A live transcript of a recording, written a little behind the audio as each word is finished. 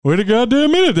Wait a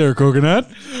goddamn minute there, Coconut.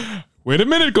 Wait a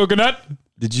minute, Coconut.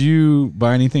 Did you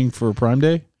buy anything for Prime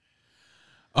Day?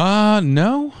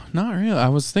 No, not really. I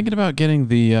was thinking about getting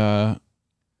the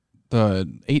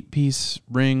 8-piece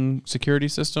Ring security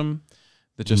system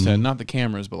that just had not the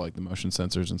cameras, but like the motion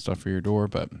sensors and stuff for your door.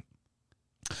 But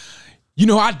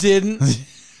I didn't.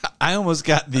 I almost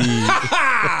got the.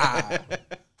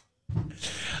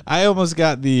 I almost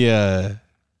got the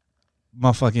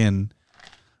motherfucking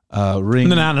ring.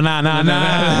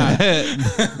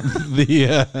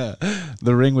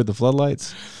 The ring with the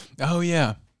floodlights. Oh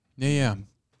yeah, yeah.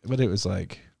 But it was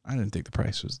like, I didn't think the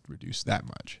price was reduced that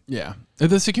much. Yeah,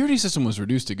 the security system was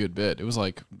reduced a good bit. It was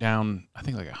like down, I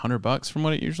think, like $100 from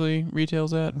what it usually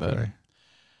retails at. But Okay.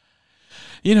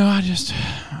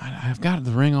 I've got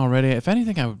the ring already. If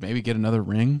anything, I would maybe get another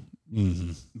ring.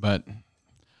 Mm-hmm. But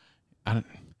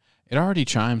it already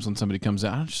chimes when somebody comes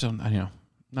out. I just don't,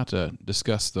 not to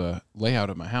discuss the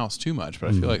layout of my house too much, but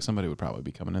I feel like somebody would probably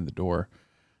be coming in the door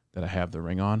that I have the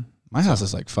ring on. My house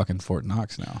is like fucking Fort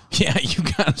Knox now. Yeah, you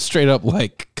got straight up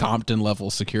like Compton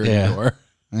level security door.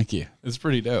 Thank you. It's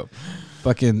pretty dope.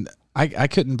 Fucking, I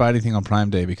couldn't buy anything on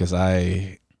Prime Day because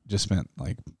I just spent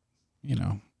like,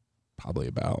 probably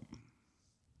about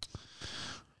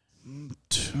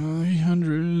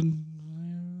 300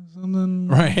 something.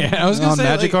 Right. I was gonna on say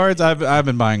Magic cards. I've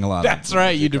been buying a lot. That's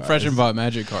right. You depression bought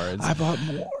Magic cards. I bought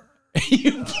more.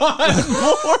 You bought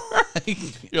more.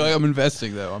 You're like, I'm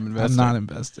investing though. I'm not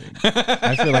investing.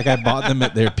 I feel like I bought them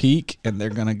at their peak and they're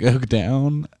gonna go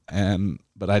down,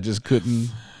 but I just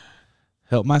couldn't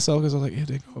help myself because I was like, if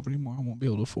they go up anymore, I won't be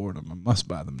able to afford them. I must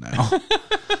buy them now.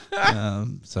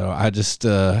 So I just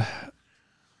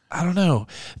I don't know.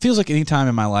 It feels like any time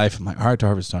in my life, I'm like, all right,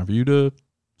 Tarver, it's time for you to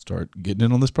start getting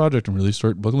in on this project and really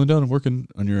start buckling down and working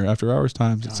on your after hours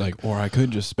times. It's like, or I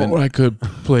could just spend. Or I could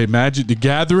play Magic the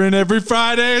Gathering every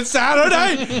Friday and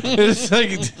Saturday. It's like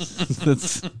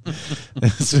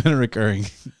it's been a recurring.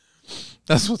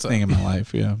 That's what's thing in my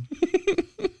life. Yeah.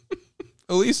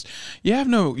 At least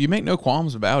you make no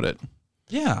qualms about it.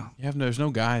 Yeah. There's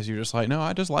no guys. You're just like, no,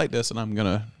 I just like this, and I'm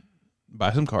gonna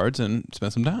buy some cards and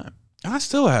spend some time. I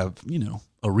still have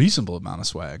a reasonable amount of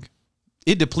swag.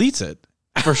 It depletes it.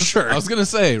 For sure. I was going to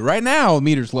say, right now,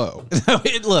 meter's low.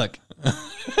 Look,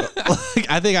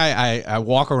 I think I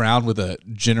walk around with a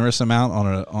generous amount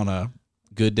on a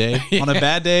good day. Yeah. On a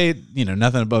bad day,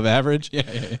 nothing above average.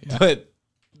 Yeah. But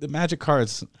the Magic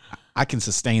cards, I can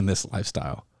sustain this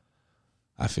lifestyle,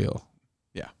 I feel.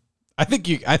 Yeah. I think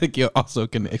you also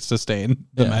can sustain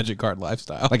the Magic card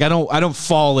lifestyle. Like I don't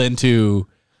fall into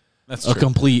That's a true.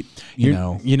 complete, you're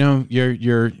not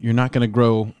going to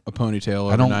grow a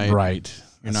ponytail overnight. Right.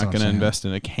 You're not going to invest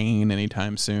in a cane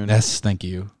anytime soon. Yes, thank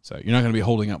you. So you're not going to be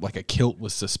holding up like a kilt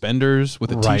with suspenders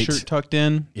with a t-shirt tucked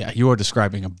in. Yeah, you are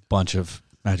describing a bunch of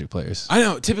Magic players. I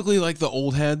know. Typically, like the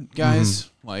old head guys,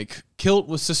 like kilt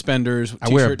with suspenders. I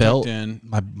wear a belt. Tucked in.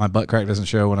 My butt crack doesn't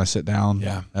show when I sit down.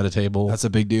 At a table. That's a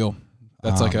big deal.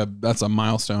 That's that's a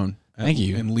milestone. Thank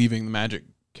you. In leaving the Magic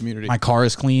community. My car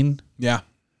is clean. Yeah.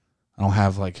 I don't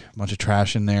have like a bunch of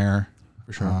trash in there.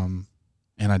 For sure.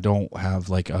 And I don't have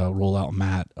like a rollout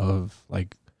mat of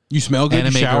like. You smell good.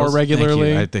 You shower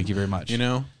regularly. Thank you very much.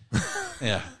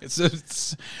 Yeah.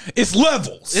 It's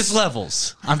levels. It's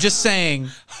levels. I'm just saying.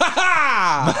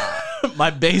 My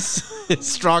base is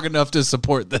strong enough to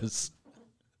support this.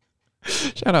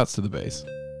 Shout outs to the base.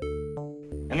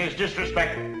 In his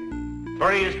disrespect,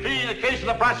 for he is pleading the case of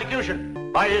the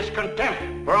prosecution by his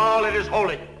contempt for all that is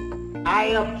holy.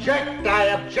 I object, I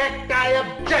object, I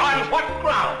object. On what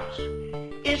grounds?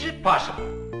 Is it possible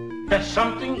that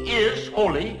something is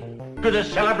holy to the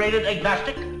celebrated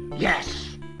agnostic? Yes.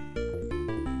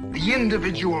 The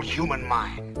individual human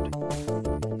mind.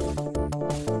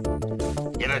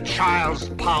 In a child's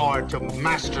power to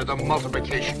master the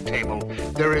multiplication table,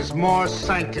 there is more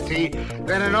sanctity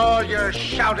than in all your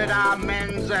shouted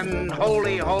amens and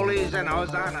holy holies and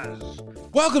hosannas.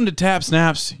 Welcome to Tap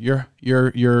Snaps, your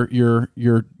show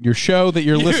that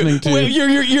you're listening to. Wait,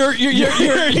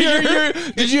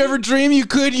 Did you ever dream you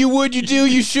could, you would, you do,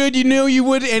 you should, you knew, you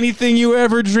would, anything you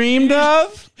ever dreamed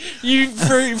of?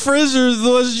 Frizzers, the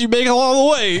ones you make along the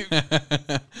way.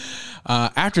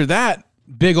 After that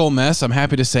big old mess, I'm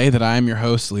happy to say that I am your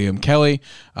host, Liam Kelly.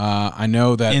 I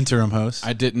know that interim host.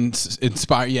 I didn't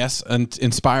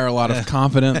inspire a lot of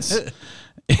confidence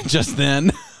just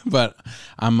then. But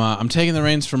I'm taking the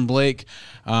reins from Blake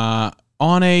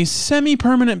on a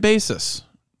semi-permanent basis.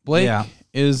 Blake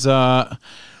is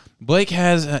Blake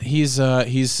has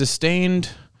he's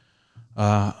sustained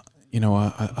he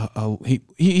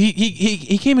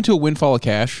came into a windfall of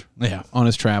cash on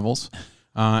his travels.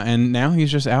 And now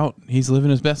he's just out. He's living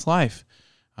his best life.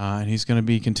 And he's going to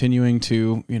be continuing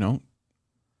to,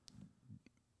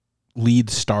 lead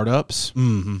startups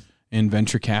in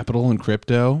venture capital and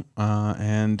crypto.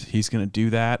 And he's going to do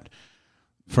that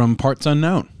from parts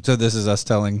unknown. So this is us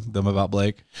telling them about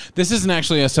Blake. This isn't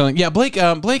actually us telling. Yeah, Blake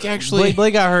actually.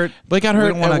 Blake got hurt. Blake got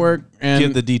hurt at work. And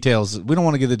give the details. We don't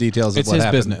want to give the details. It's of what his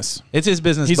happened. business. It's his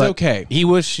business. He's but okay. He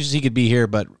wishes he could be here,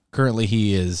 but currently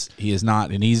he is not,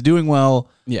 and he's doing well.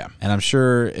 Yeah. And I'm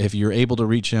sure if you're able to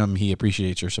reach him, he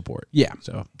appreciates your support. Yeah.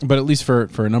 So, but at least for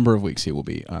a number of weeks, he will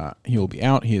be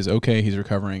out. He is okay. He's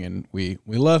recovering, and we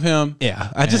love him.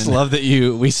 yeah, I just love that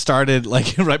we started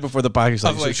like right before the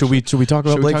podcast. Like, should we talk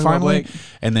about Blake finally?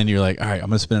 And then you're like, all right, I'm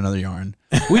gonna spin another yarn.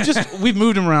 We've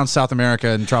moved him around South America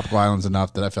and tropical islands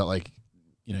enough that I felt like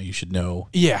you should know.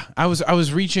 Yeah, I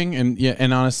was reaching,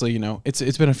 and honestly,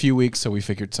 it's been a few weeks, so we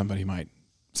figured somebody might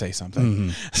say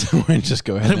something. So we're just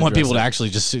go ahead. I didn't want people to actually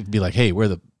just be like, hey, where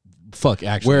the fuck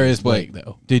actually where is Blake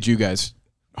though? Did you guys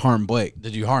harm Blake?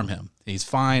 Did you harm him? He's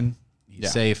fine. He's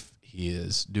safe. He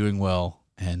is doing well,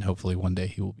 and hopefully one day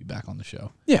he will be back on the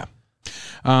show. Yeah.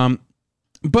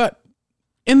 But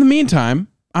in the meantime,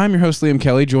 I'm your host, Liam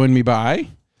Kelly, joined me by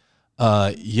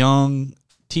young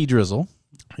T Drizzle.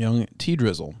 Young T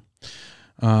Drizzle.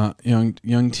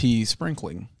 Young T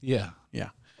Sprinkling. Yeah.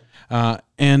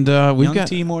 And we've Young got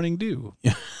T Morning Dew.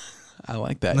 I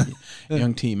like that.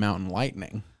 Young T Mountain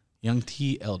Lightning. Young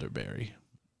T Elderberry.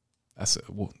 That's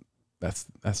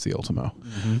the Ultimo.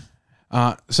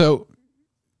 So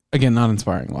again, not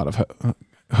inspiring a lot of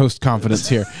host confidence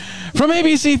here. From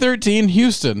ABC 13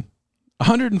 Houston,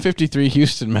 153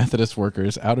 Houston Methodist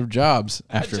workers out of jobs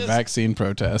after vaccine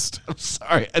protest. I'm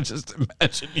sorry. I just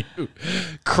imagine you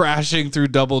crashing through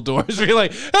double doors. Where you're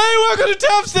like, hey, welcome to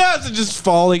Top Stats, and just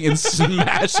falling and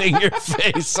smashing your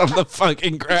face on the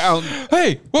fucking ground.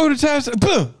 Hey, welcome to Top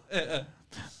Stats.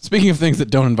 Speaking of things that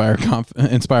don't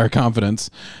inspire confidence,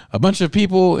 a bunch of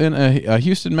people in a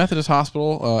Houston Methodist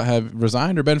hospital have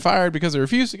resigned or been fired because they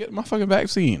refused to get my fucking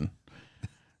vaccine.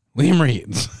 Liam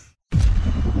reads.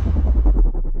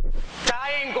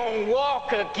 I ain't gonna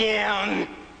walk again.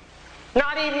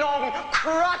 Not even on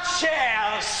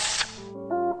crutches.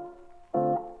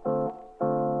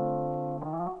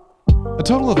 A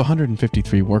total of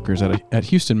 153 workers at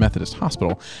Houston Methodist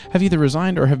Hospital have either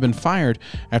resigned or have been fired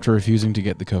after refusing to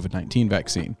get the COVID-19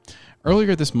 vaccine.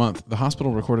 Earlier this month, the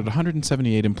hospital recorded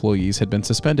 178 employees had been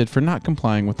suspended for not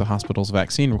complying with the hospital's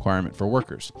vaccine requirement for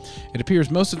workers. It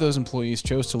appears most of those employees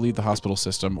chose to leave the hospital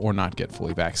system or not get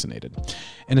fully vaccinated.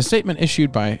 In a statement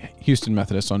issued by Houston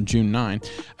Methodist on June 9,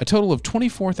 a total of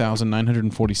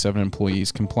 24,947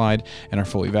 employees complied and are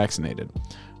fully vaccinated.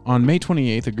 On May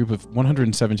 28th, a group of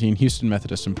 117 Houston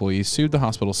Methodist employees sued the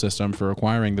hospital system for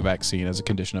requiring the vaccine as a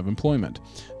condition of employment.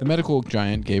 The medical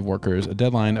giant gave workers a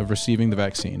deadline of receiving the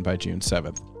vaccine by June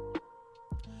 7th.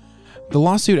 The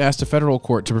lawsuit asked a federal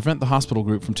court to prevent the hospital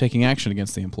group from taking action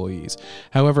against the employees.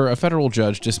 However, a federal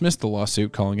judge dismissed the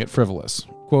lawsuit, calling it frivolous.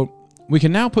 Quote, "We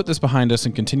can now put this behind us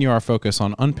and continue our focus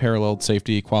on unparalleled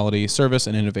safety, quality, service,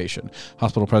 and innovation,"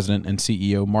 hospital president and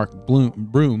CEO Mark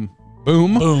Boom.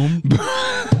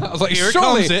 I was like, Here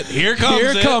surely, comes it. Here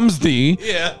comes the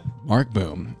Yeah. Mark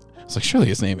Boom. It's like, surely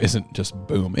his name isn't just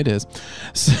Boom. It is.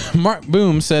 So Mark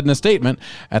Boom said in a statement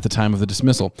at the time of the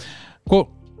dismissal,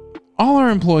 quote, "All our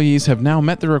employees have now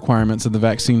met the requirements of the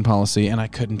vaccine policy, and I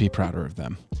couldn't be prouder of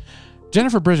them."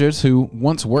 Jennifer Bridges, who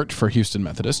once worked for Houston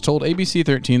Methodist, told ABC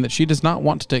 13 that she does not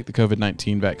want to take the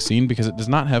COVID-19 vaccine because it does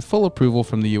not have full approval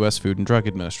from the U.S. Food and Drug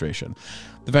Administration.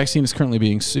 The vaccine is currently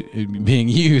being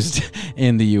used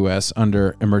in the U.S.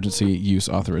 under emergency use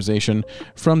authorization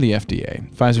from the FDA.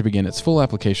 Pfizer began its full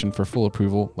application for full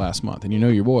approval last month, and you know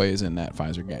your boy is in that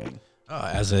Pfizer gang.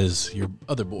 As is your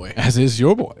other boy. As is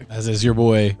your boy. As is your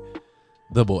boy,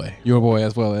 the boy. Your boy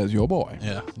as well as your boy.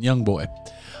 Yeah, young boy.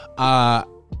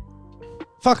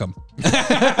 Fuck him.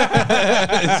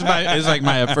 It's like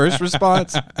my first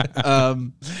response.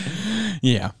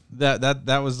 Yeah.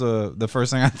 That was the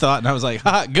first thing I thought, and I was like,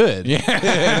 ha, good.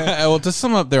 Yeah. Well, to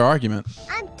sum up their argument,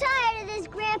 I'm tired of this,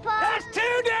 Grandpa. That's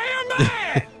too damn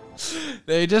bad.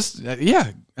 they just,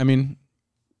 I mean,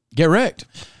 get wrecked.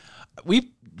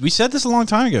 We said this a long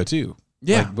time ago too.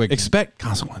 Yeah. Like, expect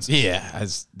consequences. yeah.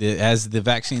 As the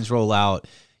vaccines roll out,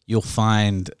 you'll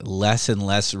find less and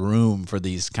less room for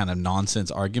these kind of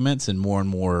nonsense arguments, and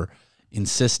more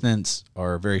insistence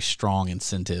or very strong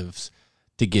incentives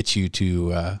to get you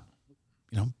to,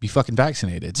 be fucking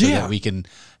vaccinated so that we can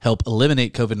help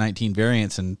eliminate COVID-19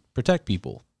 variants and protect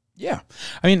people. Yeah.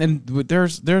 I mean, and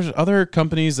there's other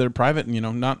companies that are private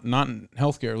and, not in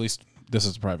healthcare, at least this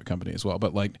is a private company as well,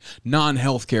 but like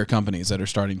non-healthcare companies that are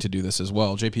starting to do this as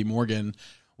well. JP Morgan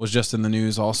was just in the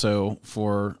news also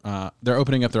for they're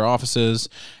opening up their offices,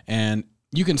 and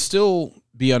you can still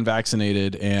be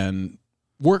unvaccinated and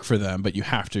work for them, but you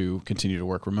have to continue to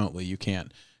work remotely. You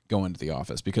can't go into the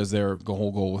office because their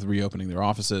whole goal with reopening their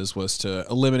offices was to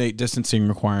eliminate distancing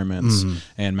requirements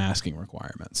and masking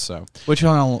requirements. So, which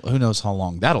who knows how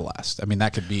long that'll last? I mean,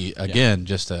 that could be again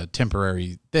just a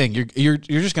temporary thing. You're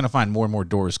just going to find more and more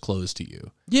doors closed to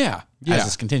you. Yeah, as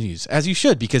this continues, as you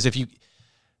should, because if it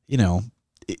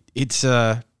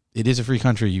is a free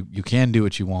country. You can do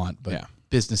what you want, but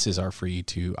businesses are free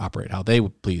to operate how they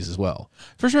please as well.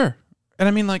 For sure. And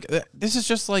I mean, like, this is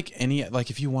just like any, like,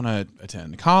 if you want to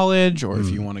attend college or if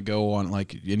you want to go on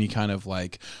like any kind of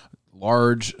like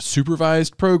large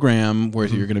supervised program where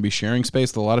you're going to be sharing space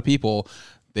with a lot of people,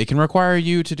 they can require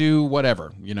you to do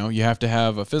whatever. You know, you have to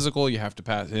have a physical, you have to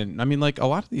pass. And I mean, like, a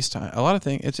lot of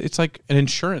things, it's like an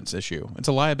insurance issue. It's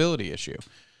a liability issue.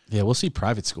 Yeah, we'll see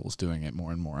private schools doing it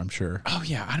more and more, I'm sure. Oh,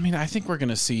 yeah. I mean, I think we're going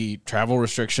to see travel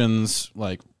restrictions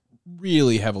like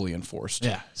really heavily enforced.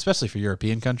 Yeah, especially for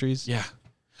European countries. Yeah,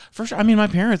 for sure. I mean, my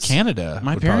parents, Canada.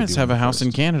 My parents have a house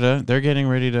in Canada. They're getting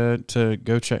ready to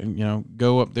go check,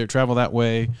 go up there, travel that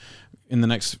way in the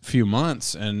next few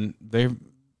months, and they've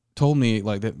told me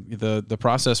like that the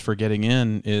process for getting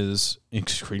in is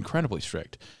incredibly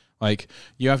strict. Like,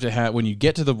 you have to have, when you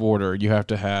get to the border, you have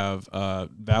to have a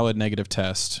valid negative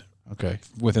test. Okay.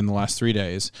 Within the last 3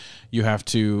 days, you have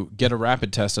to get a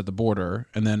rapid test at the border,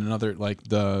 and then another, like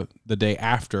the day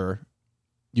after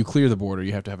you clear the border,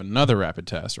 you have to have another rapid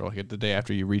test, or like the day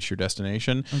after you reach your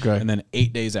destination. Okay. And then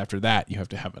 8 days after that, you have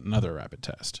to have another rapid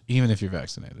test. Even if you're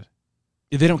vaccinated.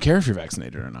 They don't care if you're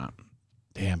vaccinated or not.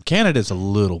 Damn, Canada's a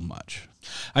little much.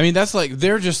 I mean, that's like,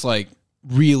 they're just like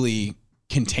really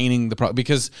containing the problem,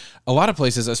 because a lot of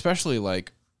places, especially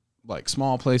like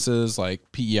small places like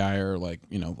PEI or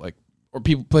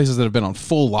places that have been on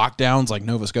full lockdowns like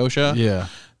Nova Scotia. Yeah.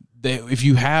 If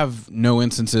you have no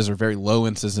instances or very low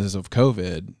instances of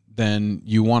COVID, then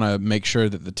you want to make sure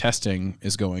that the testing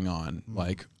is going on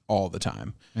like all the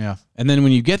time. Yeah. And then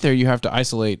when you get there, you have to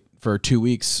isolate for 2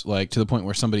 weeks, like to the point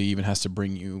where somebody even has to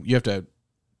you have to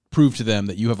prove to them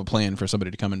that you have a plan for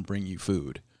somebody to come and bring you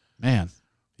food. Man.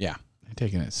 Yeah. They're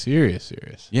taking it serious.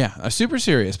 Yeah. Super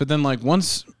serious. But then like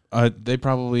once they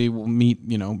probably will meet,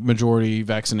 majority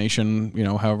vaccination,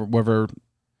 however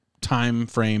time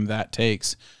frame that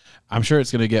takes, I'm sure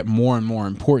it's going to get more and more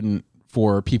important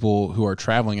for people who are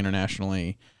traveling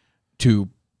internationally to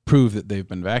prove that they've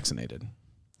been vaccinated,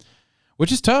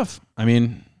 which is tough. I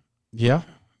mean, yeah,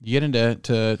 you get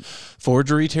into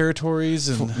forgery territories,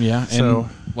 and so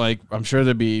like I'm sure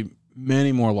there'd be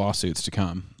many more lawsuits to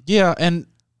come. Yeah, and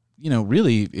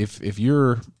really, if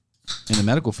you're in the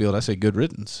medical field, I say good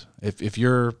riddance. If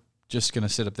you're just going to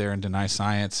sit up there and deny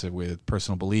science with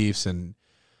personal beliefs and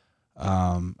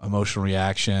emotional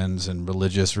reactions and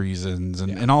religious reasons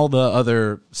and all the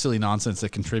other silly nonsense that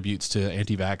contributes to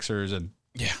anti-vaxxers and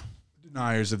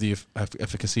deniers of the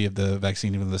efficacy of the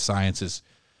vaccine, even though the science is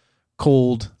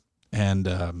cold and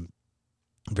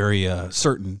very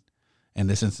certain in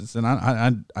this instance.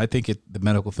 And I think the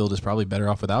medical field is probably better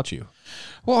off without you.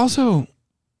 Well, also,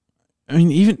 I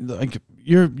mean, even like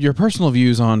your personal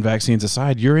views on vaccines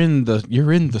aside, you're in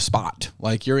the spot.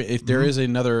 Like if there is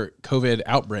another COVID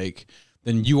outbreak,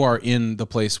 then you are in the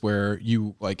place where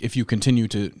you, like, if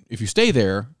you stay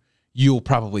there, you'll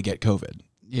probably get COVID.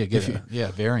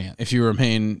 Yeah, variant. If you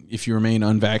remain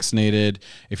unvaccinated,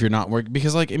 if you're not working,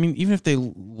 because like, I mean, even if they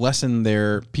lessen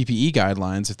their PPE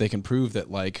guidelines, if they can prove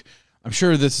that, like, I'm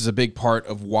sure this is a big part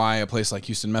of why a place like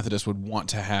Houston Methodist would want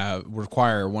to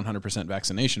require 100%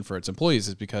 vaccination for its employees,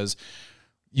 is because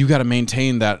you got to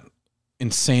maintain that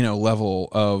insano level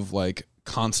of like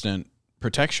constant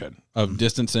protection of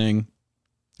distancing,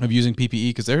 of using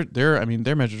PPE, because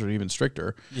their measures are even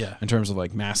stricter in terms of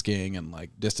like masking and like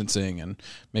distancing and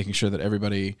making sure that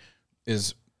everybody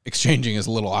is exchanging as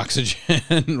little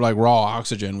oxygen, like raw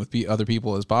oxygen, with other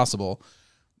people as possible.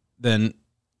 Then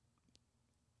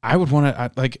I would want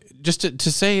to, like, just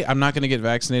to say I'm not going to get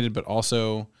vaccinated, but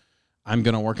also I'm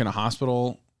going to work in a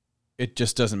hospital, it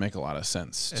just doesn't make a lot of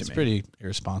sense to me. It's pretty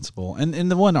irresponsible. And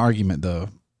the one argument, though,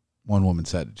 one woman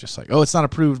said, just like, oh, it's not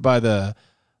approved by the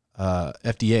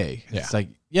FDA. It's like,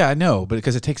 yeah, I know, but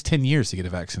because it takes 10 years to get a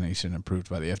vaccination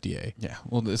approved by the FDA. Yeah,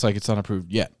 well, it's like it's not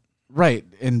approved yet. Right,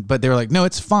 but they were like, no,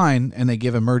 it's fine, and they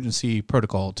give emergency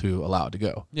protocol to allow it to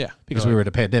go. Yeah. Because we were at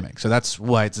a pandemic, so that's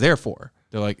why it's there for.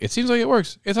 They're like, it seems like it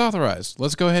works. It's authorized.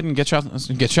 Let's go ahead and get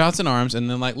shots in arms, and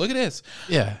then like, look at this.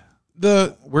 Yeah.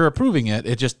 we're approving it.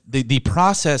 It just the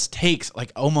process takes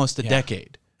like almost a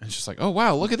decade. And it's just like, oh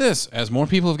wow, look at this. As more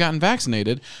people have gotten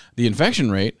vaccinated, the infection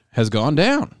rate has gone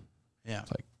down. Yeah,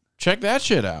 it's like check that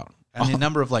shit out. And the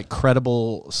number of like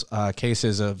credible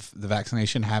cases of the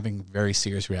vaccination having very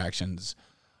serious reactions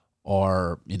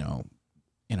are,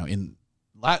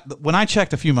 when I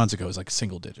checked a few months ago, it was like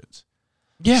single digits.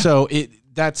 Yeah. So we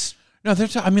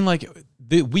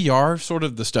are sort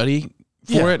of the study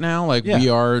for it now. Like we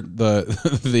are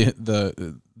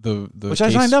the which case. I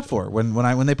signed up for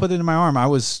when they put it in my arm. I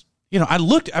was, I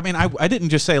looked. I mean, I didn't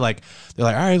just say like they're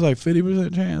like, all right, it's like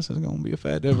 50% chance it's going to be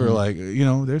effective, or like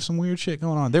there's some weird shit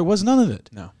going on. There was none of it.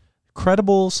 No,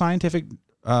 credible scientific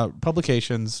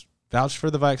publications vouched for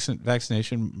the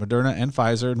vaccination. Moderna and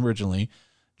Pfizer originally.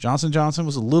 Johnson & Johnson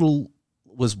was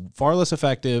far less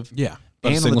effective. Yeah,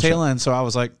 and on the tail end. So I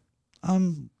was like,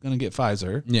 I'm gonna get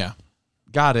Pfizer. Yeah,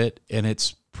 got it, and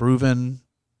it's proven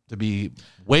to be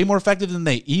way more effective than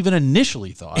they even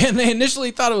initially thought. And they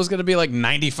initially thought it was going to be like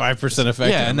 95% effective.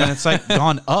 Yeah, and then it's like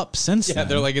gone up since then. Yeah,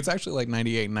 they're like, it's actually like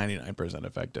 98, 99%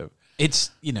 effective. It's,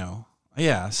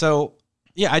 yeah. So,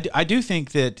 yeah, I do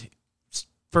think that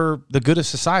for the good of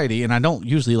society, and I don't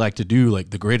usually like to do like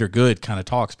the greater good kind of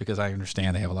talks because I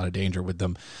understand they have a lot of danger with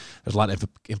them. There's a lot of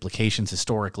implications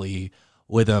historically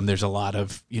with them. There's a lot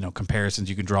of, comparisons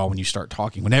you can draw when you start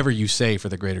talking, whenever you say for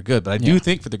the greater good. But I do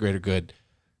think for the greater good,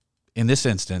 in this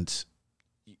instance,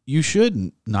 you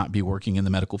should not be working in the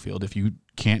medical field if you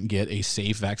can't get a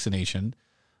safe vaccination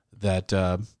that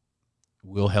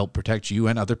will help protect you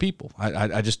and other people.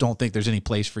 I just don't think there's any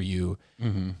place for you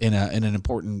in an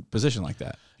important position like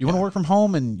that. You want to work from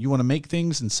home and you want to make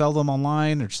things and sell them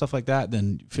online or stuff like that,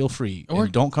 then feel free. Or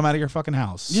don't come out of your fucking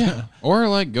house. Yeah. Or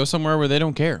like go somewhere where they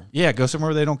don't care. Yeah, go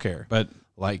somewhere where they don't care. But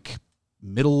like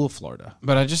middle of Florida.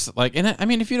 But I just like,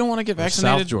 if you don't want to get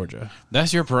vaccinated, South Georgia,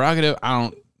 that's your prerogative. I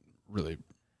don't really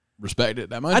respect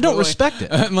it that much. I don't respect it,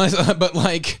 unless, but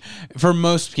like for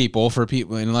most people,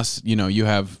 unless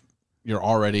you're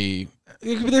already.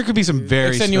 There could be some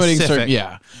very extenuating,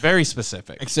 very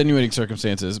specific extenuating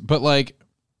circumstances. But like,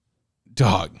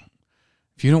 dog,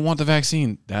 if you don't want the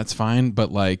vaccine, that's fine.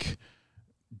 But like,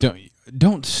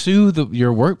 don't sue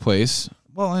your workplace.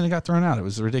 Well, and it got thrown out. It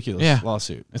was a ridiculous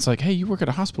lawsuit. It's like, hey, you work at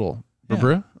a hospital,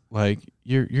 bruh. Like,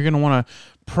 you're going to want to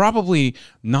probably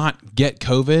not get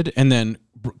COVID and then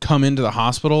come into the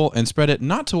hospital and spread it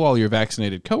not to all your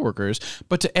vaccinated coworkers,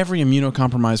 but to every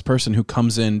immunocompromised person who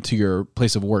comes into your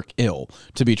place of work ill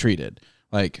to be treated.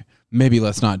 Like, maybe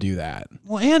let's not do that.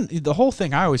 Well, and the whole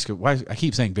thing, I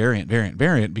keep saying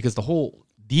variant, because the whole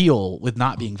deal with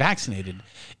not being vaccinated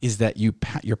is that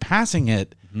you're passing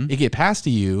it, it get passed to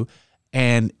you,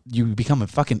 and you become a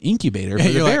fucking incubator for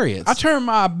the variants. I turn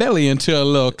my belly into a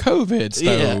little COVID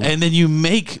stove. Yeah, and then you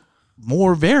make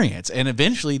more variants, and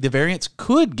eventually the variants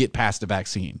could get past the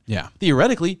vaccine. Yeah.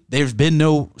 Theoretically, there's been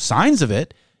no signs of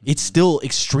it. It's still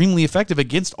extremely effective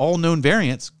against all known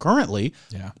variants currently.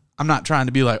 Yeah. I'm not trying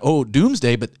to be like, oh,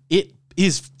 doomsday, but it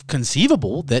is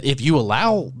conceivable that if you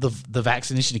allow the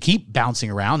vaccination to keep bouncing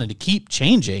around and to keep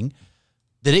changing,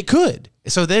 that it could.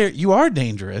 So there, you are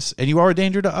dangerous, and you are a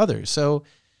danger to others. So,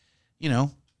 I'm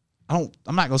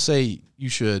not gonna say you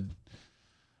should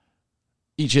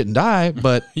eat shit and die,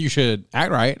 but you should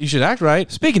act right. You should act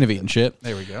right. Speaking of eating shit,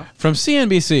 there we go. From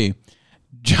CNBC,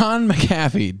 John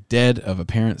McAfee, dead of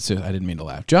apparent suicide. I didn't mean to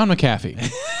laugh. John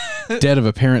McAfee, dead of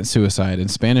apparent suicide in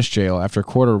Spanish jail after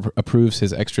court approves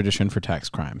his extradition for tax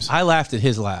crimes. I laughed at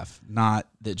his laugh, not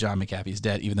that John McAfee's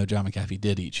dead, even though John McAfee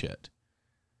did eat shit.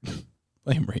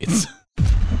 Liam reads.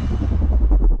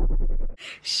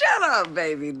 Shut up,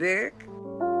 baby dick.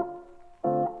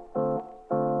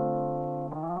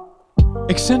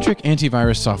 Eccentric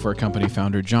antivirus software company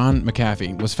founder John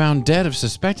McAfee was found dead of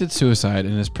suspected suicide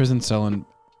in his prison cell in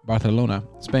Barcelona,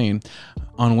 Spain,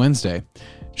 on Wednesday,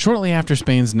 shortly after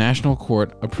Spain's national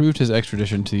court approved his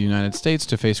extradition to the United States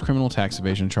to face criminal tax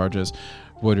evasion charges,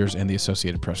 Reuters and the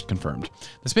Associated Press confirmed.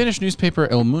 The Spanish newspaper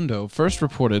El Mundo first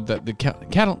reported that the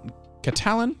Catalan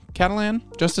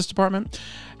Justice Department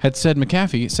had said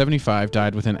McAfee, 75,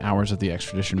 died within hours of the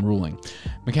extradition ruling.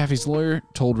 McAfee's lawyer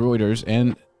told Reuters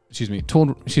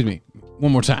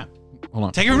one more time. Hold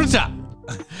on. Take it from the top.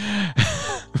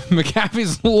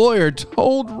 McAfee's lawyer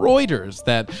told Reuters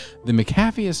that the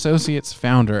McAfee Associates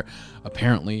founder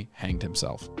apparently hanged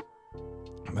himself.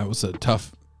 That was a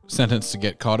tough sentence to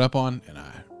get caught up on, and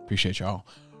I appreciate y'all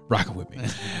rocking with me.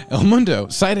 El Mundo,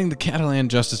 citing the Catalan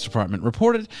Justice Department,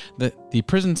 reported that the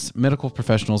prison's medical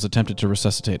professionals attempted to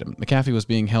resuscitate him. McAfee was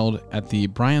being held at the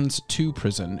Brians 2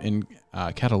 prison in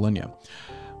Catalonia.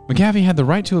 McAfee had the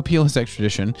right to appeal his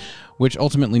extradition, which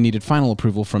ultimately needed final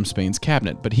approval from Spain's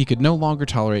cabinet, but he could no longer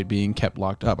tolerate being kept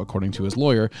locked up, according to his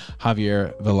lawyer,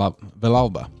 Javier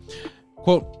Villalba.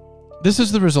 Quote, "This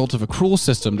is the result of a cruel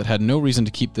system that had no reason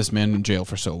to keep this man in jail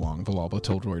for so long," Villalba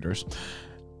told Reuters.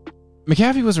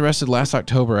 McAfee was arrested last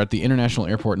October at the International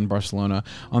Airport in Barcelona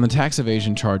on the tax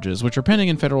evasion charges, which are pending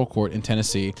in federal court in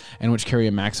Tennessee and which carry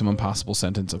a maximum possible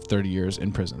sentence of 30 years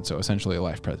in prison, so essentially a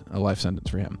life sentence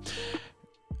for him.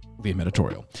 The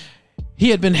editorial.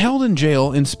 He had been held in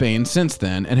jail in Spain since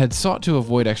then and had sought to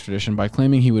avoid extradition by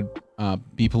claiming he would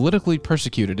be politically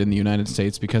persecuted in the United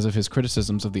States because of his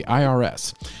criticisms of the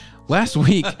IRS. Last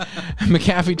week,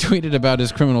 McAfee tweeted about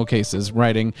his criminal cases,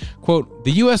 writing, quote,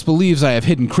 "The U.S. believes I have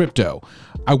hidden crypto.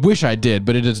 I wish I did,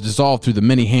 but it is dissolved through the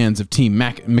many hands of Team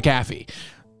McAfee.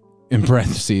 In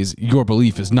parentheses, your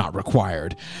belief is not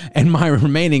required. And my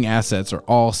remaining assets are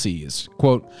all seized.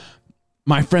 Quote,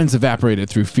 my friends evaporated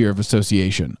through fear of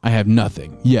association. I have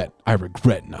nothing, yet I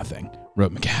regret nothing,"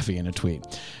 wrote McAfee in a tweet,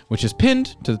 which is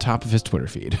pinned to the top of his Twitter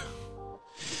feed.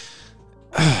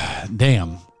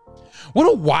 Damn. What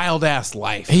a wild ass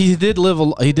life. He did live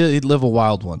a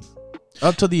wild one.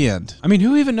 Up to the end. I mean,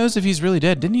 who even knows if he's really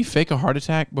dead? Didn't he fake a heart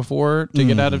attack before to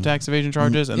get out of tax evasion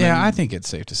charges? And yeah, I think it's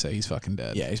safe to say he's fucking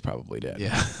dead. Yeah, he's probably dead.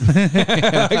 Yeah.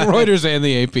 Like Reuters and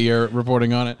the AP are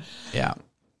reporting on it. Yeah.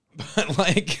 But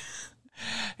like,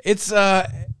 it's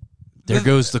there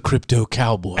goes the crypto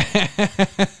cowboy.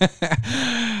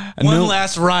 One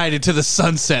last ride into the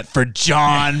sunset for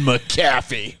John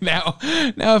McAfee. Now,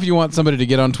 if you want somebody to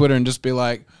get on Twitter and just be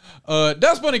like,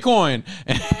 "That's money coin,"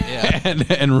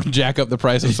 and jack up the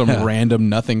price of some random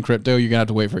nothing crypto, you're gonna have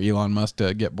to wait for Elon Musk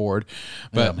to get bored.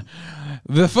 But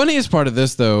the funniest part of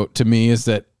this, though, to me, is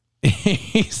that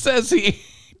he says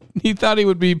he thought he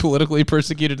would be politically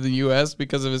persecuted in the U.S.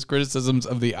 because of his criticisms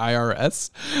of the IRS.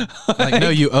 Like, no,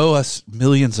 you owe us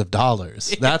millions of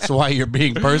dollars. Yeah. That's why you're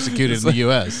being persecuted in the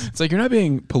U.S. It's like you're not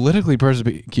being politically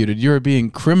persecuted. You're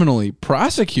being criminally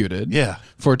prosecuted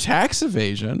for tax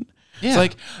evasion. Yeah. It's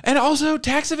like, and also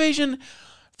tax evasion,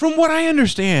 from what I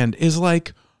understand, is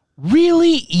like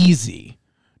really easy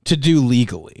to do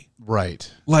legally. Right.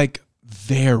 Like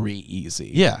very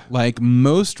easy. Yeah. Like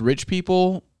most rich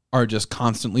people are just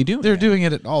constantly doing They're doing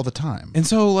it all the time. And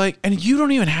so like, and you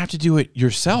don't even have to do it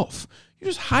yourself. You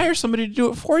just hire somebody to do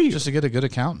it for you. Just to get a good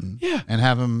accountant. Yeah. And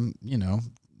have him,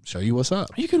 show you what's up.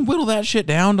 You can whittle that shit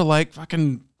down to like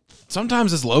fucking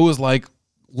sometimes as low as like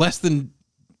less than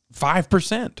 5%.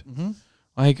 Mm-hmm.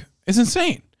 Like, it's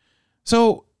insane.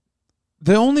 So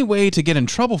the only way to get in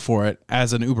trouble for it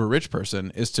as an uber rich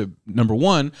person is to, number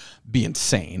one, be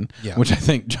insane, which I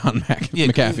think John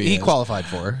McAfee he qualified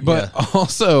for. But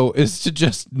also is to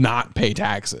just not pay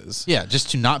taxes. Yeah, just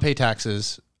to not pay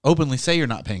taxes, openly say you're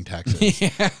not paying taxes.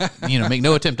 Make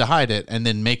no attempt to hide it, and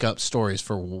then make up stories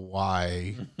for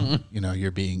why,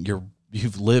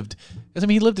 you've lived. Because,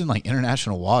 he lived in like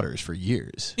international waters for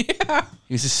years. Yeah.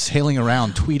 He was just sailing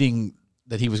around tweeting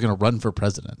that he was going to run for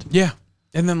president. Yeah.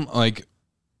 And then like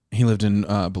he lived in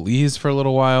Belize for a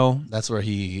little while. That's where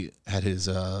he had his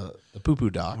the poo-poo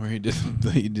doc. Where he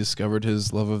discovered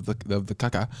his love of the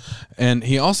caca. And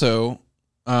he also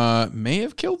may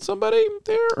have killed somebody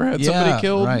there or had somebody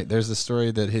killed. Right. There's the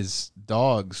story that his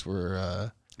dogs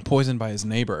were poisoned by his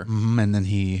neighbor. And then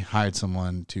he hired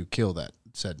someone to kill that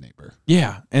said neighbor.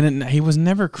 Yeah. And he was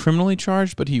never criminally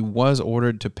charged, but he was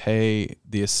ordered to pay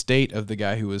the estate of the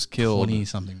guy who was killed.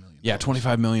 20-something million. Yeah,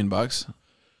 $25 million.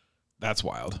 That's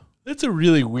wild. That's a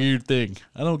really weird thing.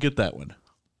 I don't get that one.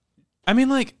 I mean,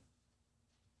 like,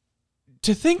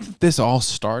 to think that this all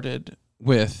started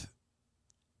with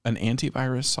an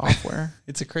antivirus software.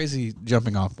 It's a crazy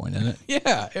jumping off point, isn't it?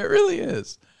 Yeah, it really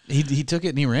is. He took it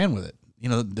and he ran with it.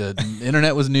 The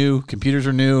internet was new, computers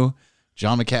were new.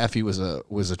 John McAfee was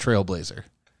a trailblazer.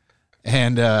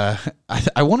 And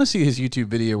I want to see his YouTube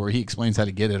video where he explains how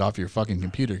to get it off your fucking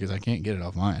computer, because I can't get it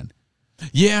off mine.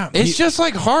 Yeah. It's just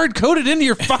like hard coded into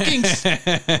your fucking,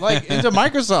 like into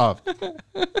Microsoft.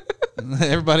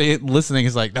 Everybody listening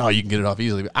is like, no, you can get it off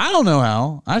easily. But I don't know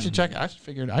how. I should check.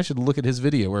 I should look at his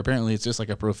video where apparently it's just like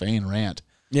a profane rant.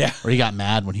 Yeah. Where he got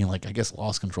mad when he I guess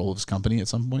lost control of his company at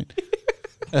some point.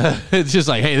 It's just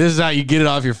like, hey, this is how you get it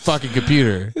off your fucking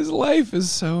computer. His life is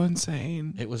so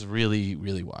insane. It was really,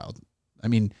 really wild. I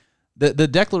mean, the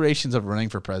declarations of running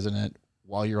for president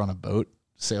while you're on a boat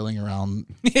sailing around,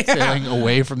 sailing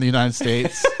away from the United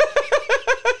States,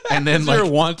 and then you're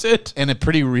wanted. And a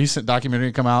pretty recent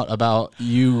documentary come out about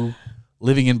you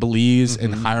living in Belize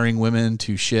and hiring women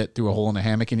to shit through a hole in a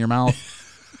hammock in your mouth.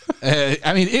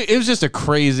 I mean, it was just a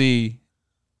crazy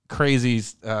crazy.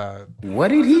 What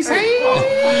did he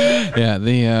say? Yeah,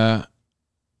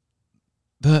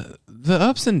 the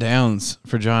ups and downs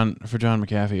for John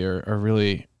McAfee are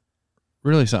really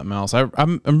something else.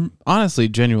 I'm honestly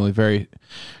genuinely very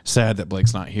sad that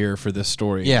Blake's not here for this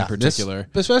story in particular.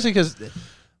 Especially because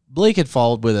Blake had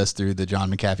followed with us through the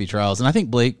John McAfee trials, and I think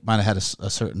Blake might have had a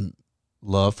certain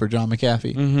love for John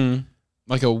McAfee. Mm-hmm.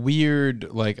 Like a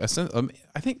weird, like a sense.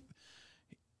 I think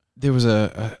there was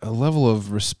a level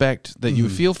of respect that you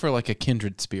would feel for like a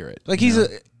kindred spirit. Like he's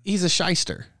a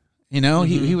shyster, you know.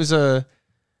 Mm-hmm.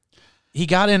 He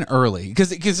got in early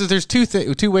because there's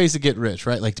two ways to get rich,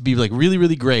 right? Like to be like really,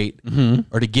 really great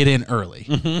or to get in early.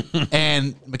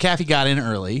 And McAfee got in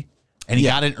early, and he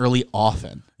got in early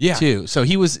often too. So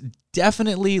he was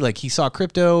definitely like, he saw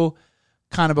crypto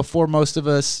kind of before most of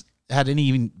us had any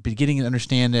even beginning to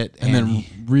understand it. And then he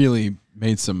really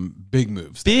made some big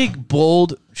moves. Big,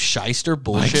 bold, shyster,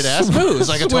 bullshit ass moves.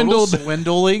 Like a total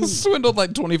swindling. Swindled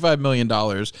like $25 million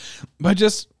by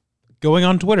just going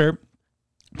on Twitter,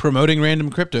 promoting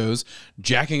random cryptos,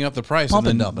 jacking up the price, Pump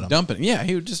and and then dumping dumping. Yeah,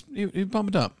 he would pump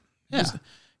it up. Yeah.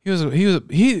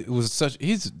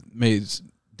 He's made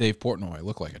Dave Portnoy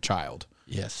look like a child.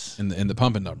 Yes. In the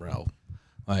pump and dump realm.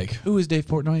 Like, who is Dave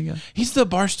Portnoy again? He's the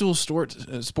Barstool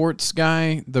sports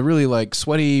guy, the really like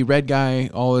sweaty red guy.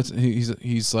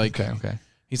 He's like okay.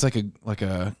 He's like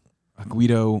a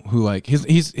Guido who like his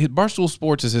Barstool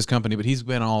Sports is his company, but he's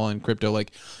been all in crypto.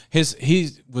 Like he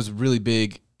was really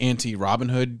big anti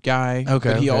Robinhood guy.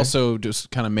 Okay, but he also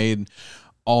just kind of made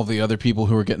all the other people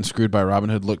who were getting screwed by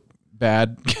Robinhood look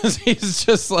bad because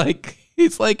he's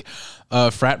like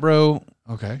a frat bro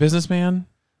businessman.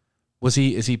 Is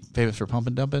he famous for pump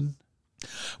and dumping?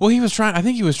 Well, I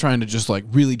think he was trying to just like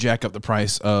really jack up the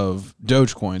price of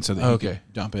Dogecoin so that he could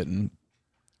dump it and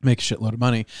make a shitload of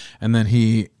money. And then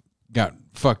he got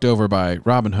fucked over by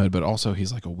Robinhood, but also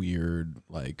he's like a weird,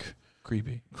 like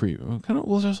creepy, kind of.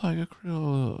 Well, just like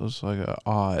it's like a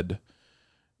odd.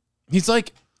 He's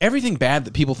like everything bad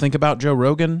that people think about Joe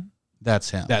Rogan. That's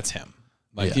him.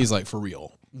 Like he's like for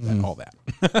real. And all that.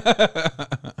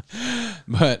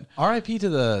 But R.I.P. to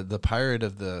the pirate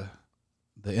of the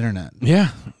internet. Yeah,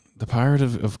 the pirate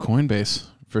of Coinbase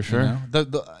for sure. You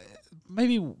know?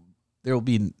 Maybe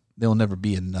there'll never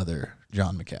be another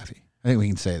John McAfee. I think we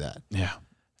can say that.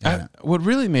 Yeah. What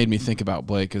really made me think about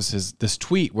Blake is this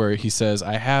tweet where he says,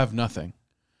 "I have nothing,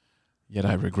 yet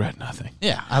I regret nothing."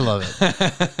 Yeah, I love it.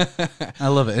 I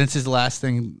love it. And it's his last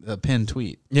thing, a pinned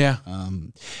tweet. Yeah.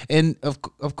 And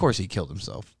of course he killed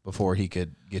himself before he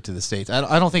could get to the States.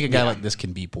 I don't think a guy like this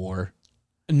can be poor.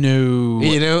 No.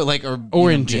 You know, like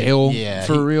or in jail.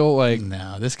 For real. Like,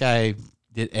 no, this guy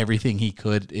did everything he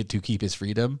could to keep his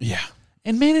freedom. Yeah.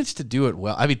 And managed to do it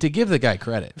well. I mean, to give the guy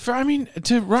credit.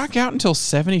 To rock out until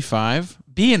 75.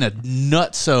 Being a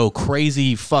nutso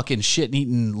crazy fucking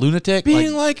shit-eating lunatic.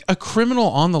 Being like a criminal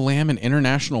on the lam in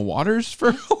international waters for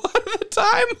a lot of the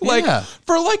time. Like,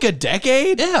 for like a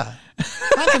decade. Yeah.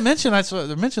 Not to mention, I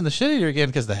mentioned the shit eater again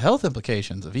because the health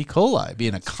implications of E. coli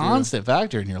being a constant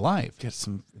factor in your life. Get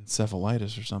some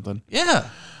encephalitis or something. Yeah.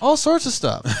 All sorts of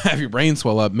stuff. Have your brain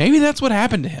swell up. Maybe that's what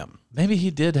happened to him. Maybe he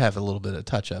did have a little bit of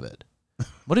touch of it.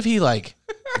 What if he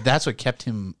that's what kept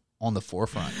him on the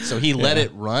forefront? So he let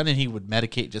it run and he would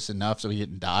medicate just enough so he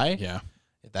didn't die? Yeah.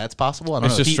 If that's possible, I don't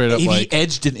know. Just straight up if he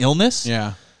edged an illness?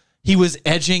 Yeah. He was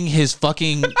edging his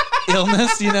fucking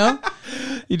illness, you know?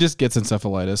 He just gets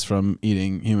encephalitis from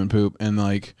eating human poop and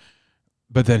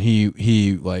but then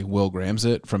he like Will Grahams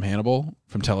it from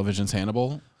television's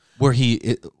Hannibal. Where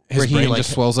his brain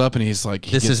just swells up and he's like,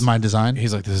 this is my design.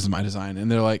 He's like, this is my design. And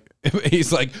they're like,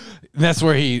 he's like, that's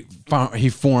where he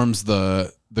forms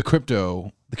the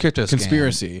crypto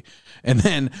conspiracy. Scam. And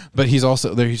then, but he's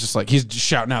also there. He's just like, he's just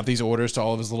shouting out these orders to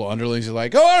all of his little underlings. He's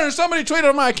like, oh, somebody tweeted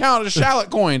on my account a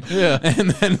shallot coin. Yeah. And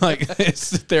then like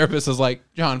his therapist is like,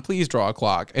 John, please draw a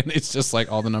clock. And it's just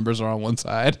like all the numbers are on one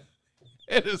side.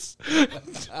 It is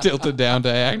tilted down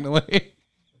diagonally.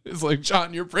 It's like,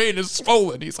 John, your brain is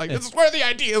swollen. He's like, this is where the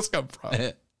ideas come from.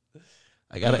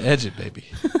 I got to edge it, baby.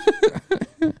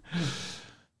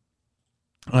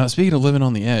 Speaking of living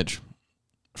on the edge,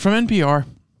 from NPR,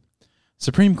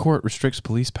 Supreme Court restricts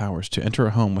police powers to enter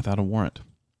a home without a warrant.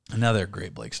 Another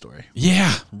great Blake story.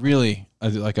 Yeah, really.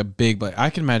 Like a big Blake. I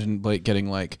can imagine Blake getting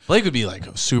like... Blake would be like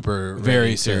super...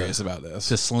 Very serious about this.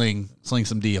 To sling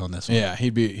some D on this one. Yeah,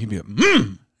 he'd be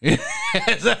like,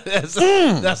 that's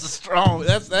a strong.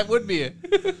 That would be it.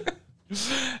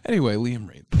 Anyway, Liam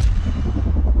Reed.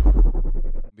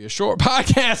 Be a short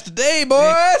podcast today,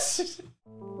 boys.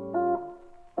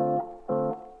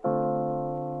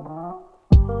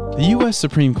 The U.S.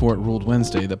 Supreme Court ruled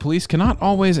Wednesday that police cannot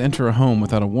always enter a home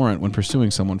without a warrant when pursuing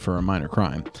someone for a minor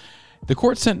crime. The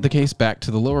court sent the case back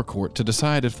to the lower court to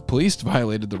decide if the police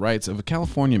violated the rights of a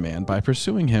California man by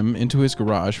pursuing him into his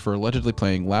garage for allegedly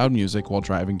playing loud music while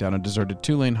driving down a deserted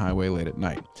 2-lane highway late at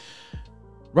night.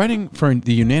 Writing for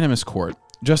the unanimous court,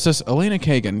 Justice Elena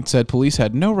Kagan said police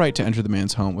had no right to enter the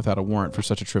man's home without a warrant for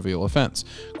such a trivial offense.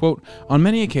 Quote, on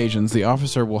many occasions, the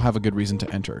officer will have a good reason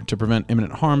to enter, to prevent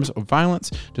imminent harms of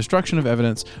violence, destruction of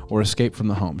evidence, or escape from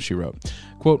the home, she wrote.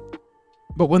 Quote,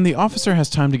 but when the officer has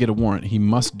time to get a warrant, he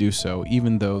must do so,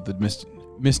 even though the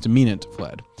misdemeanant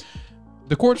fled.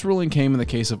 The court's ruling came in the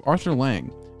case of Arthur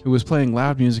Lang, who was playing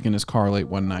loud music in his car late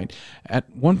one night, at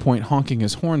one point honking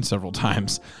his horn several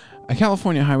times. A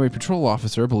California Highway Patrol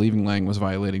officer, believing Lang was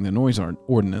violating the noise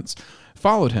ordinance,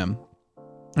 followed him,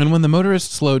 and when the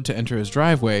motorist slowed to enter his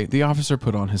driveway, the officer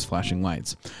put on his flashing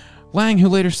lights. Lang, who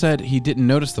later said he didn't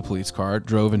notice the police car,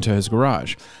 drove into his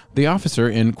garage. The officer,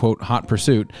 in, quote, hot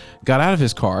pursuit, got out of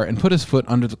his car and put his foot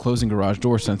under the closing garage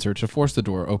door sensor to force the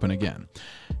door open again.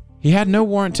 He had no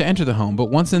warrant to enter the home, but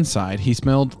once inside, he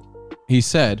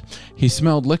said he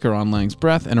smelled liquor on Lang's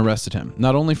breath and arrested him,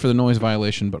 not only for the noise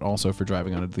violation, but also for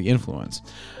driving under the influence.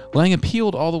 Lang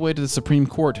appealed all the way to the Supreme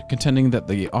Court, contending that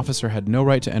the officer had no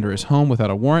right to enter his home without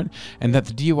a warrant and that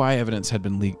the DUI evidence had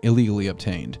been illegally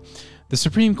obtained. The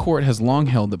Supreme Court has long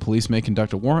held that police may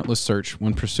conduct a warrantless search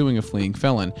when pursuing a fleeing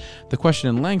felon. The question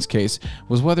in Lang's case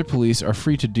was whether police are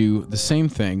free to do the same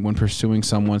thing when pursuing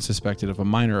someone suspected of a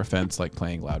minor offense like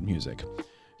playing loud music.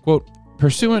 Quote,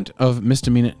 pursuant of a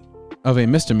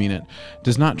misdemeanant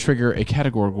does not trigger a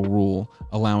categorical rule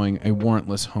allowing a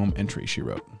warrantless home entry, she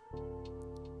wrote.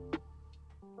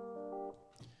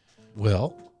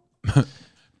 Well,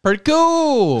 pretty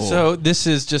cool. So this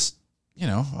is just,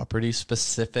 a pretty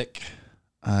specific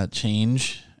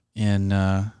change in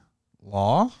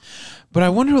law. But I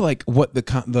wonder, what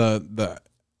the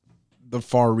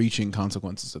far-reaching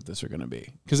consequences of this are going to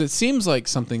be, because it seems like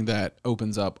something that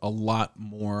opens up a lot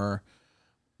more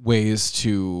ways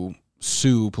to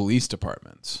sue police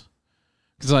departments.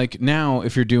 Because now,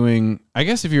 if you're doing,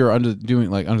 if you're under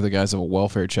the guise of a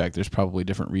welfare check, there's probably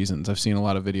different reasons. I've seen a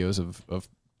lot of videos of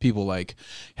people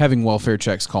having welfare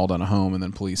checks called on a home and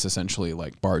then police essentially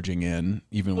barging in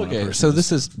even when a person so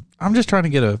this is, I'm just trying to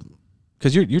get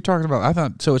because you're talking about, I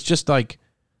thought, so it's just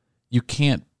you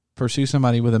can't pursue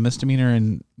somebody with a misdemeanor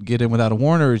and get in without a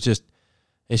warrant, or it's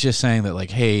just saying that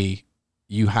hey,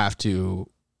 you have to,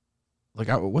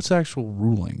 what's the actual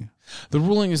ruling? The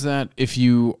ruling is that if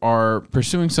you are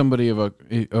pursuing somebody of a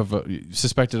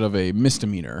suspected of a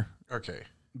misdemeanor, okay,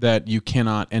 that you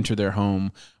cannot enter their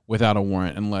home without a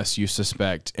warrant unless you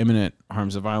suspect imminent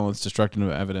harms of violence, destruction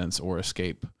of evidence, or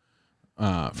escape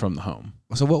from the home.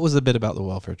 So what was the bit about the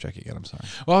welfare check again? I'm sorry.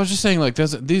 Well, I was just saying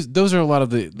those are a lot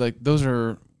of those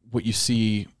are what you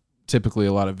see typically,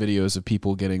 a lot of videos of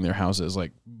people getting their houses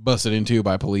busted into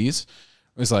by police.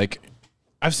 It's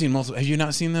I've seen multiple. Have you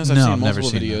not seen those? I've seen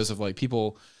multiple videos of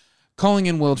people calling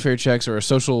in welfare checks, or a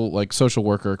social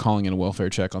worker calling in a welfare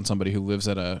check on somebody who lives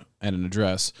at an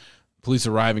address. Police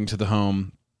arriving to the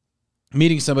home,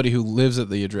 meeting somebody who lives at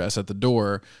the address at the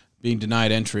door, being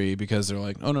denied entry because they're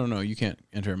like, oh, no, you can't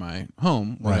enter my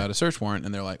home without a search warrant.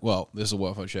 And they're like, well, this is a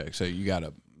welfare check, so you got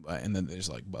to, and then they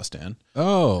just bust in.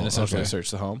 Oh, and essentially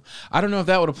search the home. I don't know if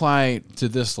that would apply to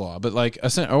this law, but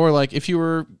if you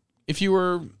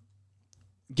were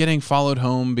getting followed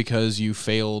home because you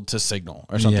failed to signal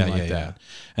or something that. Yeah.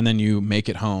 And then you make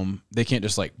it home, they can't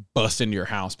just bust into your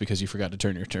house because you forgot to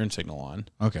turn your turn signal on.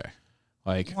 Okay.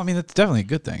 That's definitely a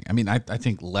good thing. I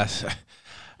think less,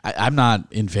 I'm not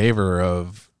in favor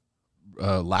of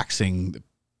laxing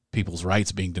people's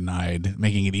rights being denied,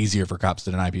 making it easier for cops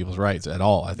to deny people's rights at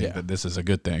all. I think that this is a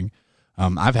good thing.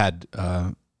 I've had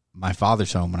my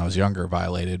father's home when I was younger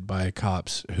violated by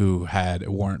cops who had a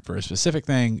warrant for a specific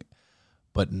thing,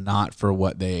 but not for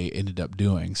what they ended up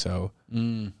doing. So,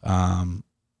 and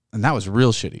that was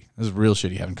real shitty. It was real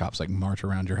shitty having cops march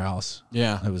around your house.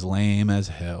 Yeah. It was lame as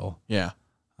hell. Yeah.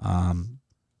 Man,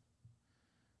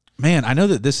 I know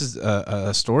that this is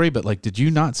a story, but did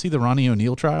you not see the Ronnie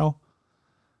O'Neal trial?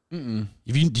 Mm-mm.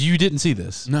 You didn't see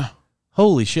this? No.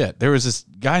 Holy shit. There was this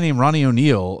guy named Ronnie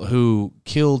O'Neal who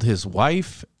killed his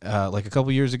wife a couple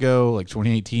years ago,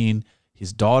 2018,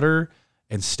 his daughter,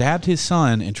 and stabbed his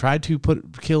son and tried to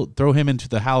throw him into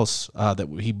the house that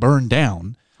he burned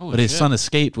down. Holy but his son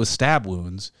escaped with stab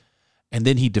wounds, and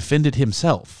then he defended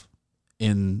himself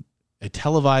in a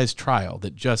televised trial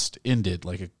that just ended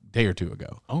a day or two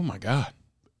ago. Oh my God.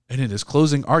 And in his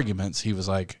closing arguments, he was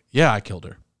like, yeah, I killed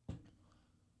her,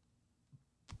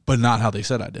 but not how they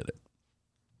said I did it.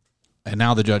 And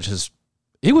now the judge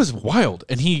it was wild.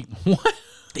 And what?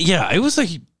 Yeah, it was a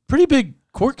pretty big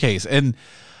court case. And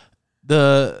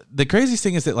the craziest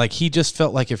thing is that like he just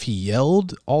felt like if he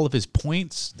yelled all of his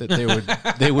points that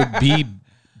they would be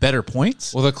better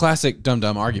points. Well, the classic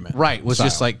dumb argument. Right. Was style.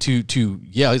 just like to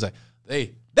yell. He's like,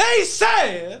 they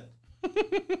said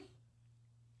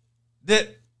that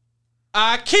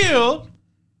I killed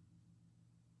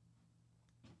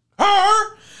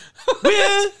her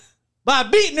by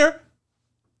beating her,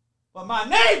 but my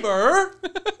neighbor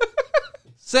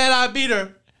said I beat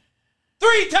her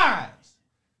 3 times.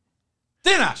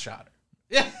 Then I shot her.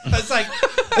 Yeah, it's like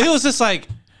it was just like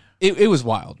it was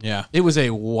wild. Yeah, it was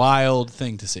a wild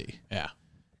thing to see. Yeah,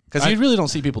 because you really don't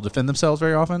see people defend themselves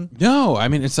very often. No, I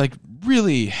mean it's like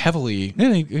really heavily.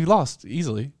 And he lost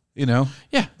easily. You know.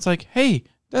 Yeah, it's like hey,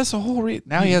 that's a whole.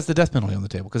 Now he has the death penalty on the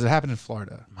table because it happened in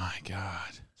Florida. My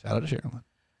God. Shout out to Sherilyn.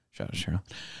 Shout out to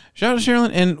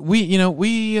Sherilyn. And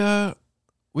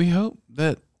we hope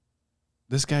that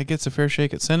this guy gets a fair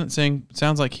shake at sentencing. It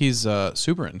sounds like he's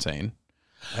super insane.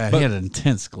 He had an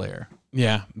intense glare.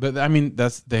 Yeah, but I mean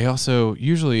they also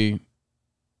usually.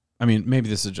 I mean, maybe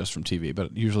this is just from TV,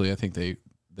 but usually I think they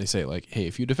say like, hey,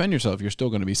 if you defend yourself, you're still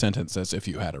going to be sentenced as if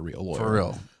you had a real lawyer. For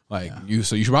real. Like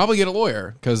so you should probably get a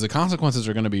lawyer because the consequences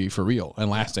are going to be for real and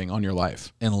lasting on your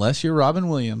life. Unless you're Robin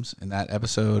Williams in that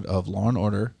episode of Law and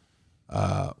Order,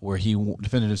 where he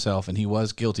defended himself and he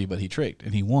was guilty, but he tricked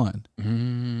and he won.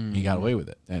 He got away with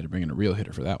it. They had to bring in a real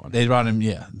hitter for that one. They brought him,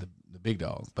 the big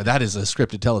dog. But that is a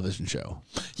scripted television show.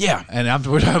 Yeah, and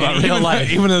we're talking about real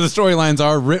life. Even though the storylines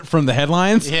are ripped from the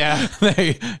headlines, yeah,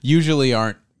 they usually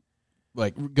aren't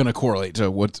like going to correlate to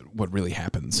what really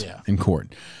happens in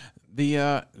court.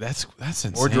 That's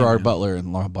insane. Or Gerard Butler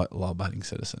in Law-Abiding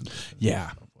Citizen.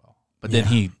 Yeah. But then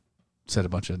he said a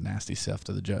bunch of nasty stuff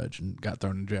to the judge and got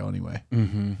thrown in jail anyway.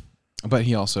 Mm-hmm. But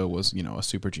he also was, a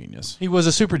super genius. He was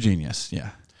a super genius,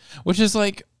 yeah. Which is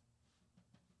like,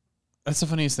 that's the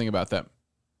funniest thing about that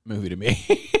movie to me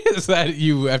is that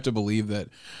you have to believe that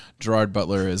Gerard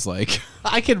Butler is like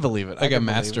I can believe it. Like a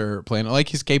master planner. Like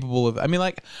he's capable of I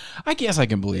guess I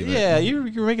can believe it. Yeah,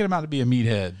 you're making him out to be a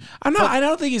meathead. I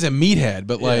don't think he's a meathead,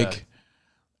 but like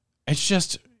it's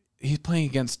just he's playing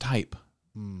against type.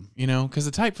 Because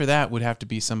the type for that would have to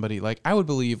be somebody like I would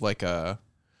believe like a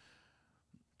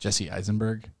Jesse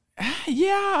Eisenberg.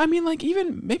 Yeah, I mean like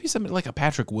even maybe somebody like a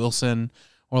Patrick Wilson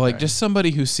or like just somebody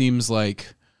who seems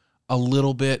like a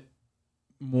little bit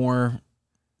more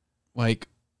like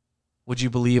would you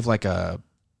believe like a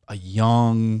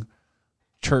young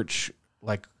church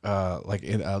like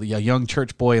a young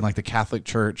church boy in like the Catholic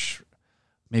Church,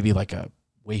 maybe like a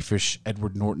waifish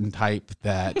Edward Norton type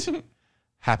that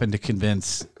happened to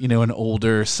convince an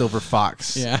older silver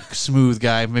fox smooth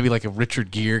guy, maybe like a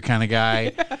Richard Gere kind of guy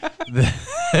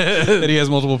that he has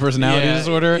multiple personality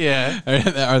disorder, or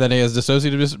that he has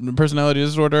dissociative personality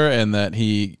disorder, and that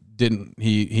he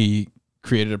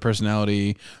created a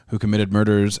personality who committed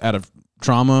murders out of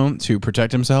trauma to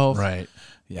protect himself. Right.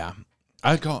 Yeah.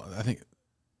 Probably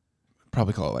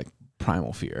call it like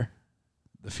primal fear.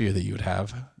 The fear that you would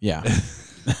have. Yeah.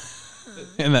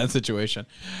 In that situation.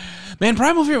 Man,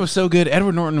 Primal Fear was so good.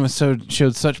 Edward Norton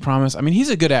showed such promise. I mean, he's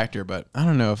a good actor, but I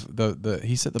don't know if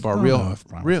he set the bar real.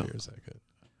 Fear is that good.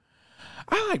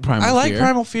 I like Primal Fear. I like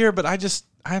Primal Fear, but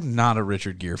I'm not a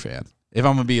Richard Gere fan. If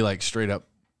I'm gonna be like straight up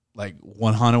like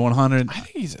 100. I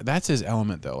think that's his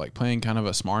element though, like playing kind of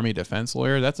a smarmy defense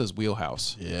lawyer. That's his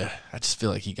wheelhouse. Yeah, I just feel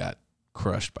like he got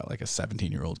crushed by like a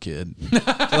 17-year-old kid.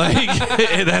 Like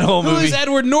in that whole movie. Who is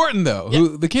Edward Norton though? Yeah.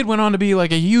 Who the kid went on to be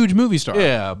like a huge movie star.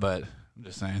 Yeah, but I'm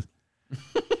just saying.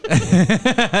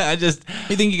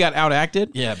 You think he got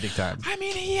outacted? Yeah, big time. I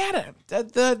mean, he had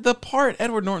the part.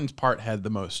 Edward Norton's part had the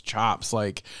most chops.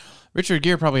 Like Richard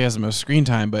Gere probably has the most screen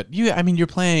time, but you're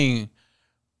playing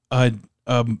a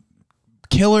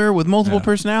killer with multiple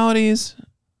personalities.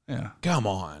 Yeah, come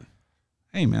on.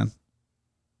 Hey, man,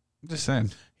 I'm just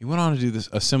saying. He went on to do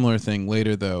a similar thing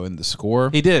later, though, in The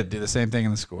Score. He did do the same thing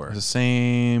in The Score. It was the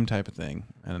same type of thing,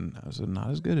 and it was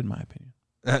not as good in my opinion.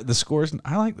 The Scores,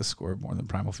 I like The Score more than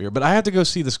Primal Fear, but I have to go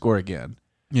see The Score again.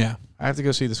 Yeah, I have to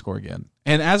go see The Score again.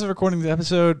 And as of recording the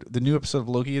episode, the new episode of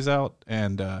Loki is out.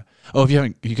 And if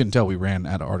you couldn't tell, we ran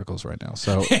out of articles right now.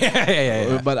 So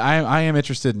yeah. But I am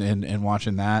interested in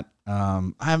watching that. I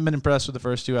haven't been impressed with the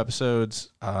first 2 episodes.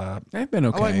 They've been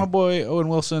okay. I like my boy Owen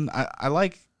Wilson. I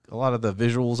like a lot of the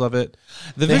visuals of it.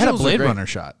 They had a Blade Runner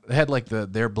shot. They had like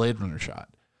their Blade Runner shot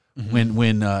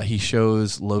when he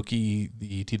shows Loki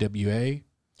the TVA.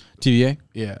 TVA?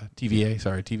 Yeah, TVA.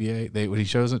 Sorry, TVA. When he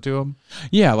shows it to him.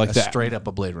 Yeah, like that. Straight up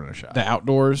a Blade Runner shot. The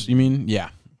outdoors, you mean? Yeah.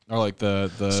 or like the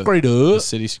Straight the up.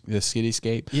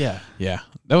 cityscape. Yeah. Yeah,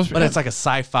 that was. But it's like a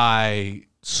sci-fi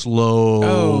slow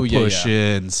Oh, yeah,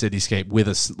 pushing cityscape with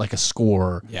like a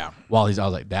score. Yeah. While I was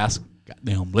like, that's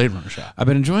goddamn Blade Runner shot. I've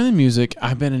been enjoying the music.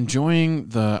 I've been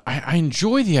enjoying I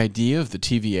enjoy the idea of the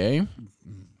TVA.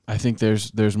 I think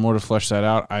there's more to flesh that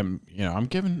out. I'm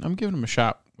giving them a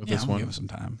shot with this one. Give it some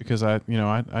time. Because I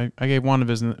gave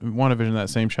WandaVision that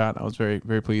same shot. I was very,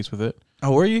 very pleased with it.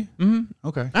 Oh, were you? Mm-hmm.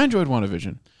 Okay. I enjoyed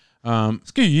WandaVision.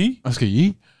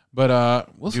 Ski. But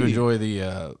we'll Did you see. enjoy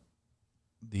the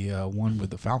one with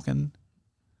the Falcon?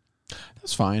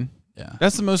 That's fine. Yeah.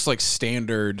 That's the most like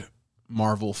standard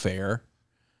Marvel fare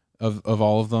of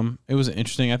all of them. It was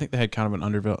interesting. I think they had kind of an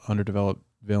underdeveloped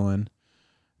villain,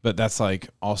 but that's like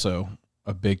also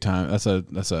a big time. That's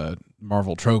a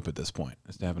Marvel trope at this point,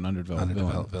 is to have an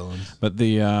underdeveloped villains. But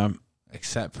the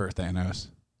Except for Thanos.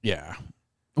 yeah.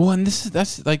 Well, and this is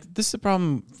the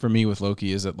problem for me with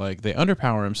Loki, is that like they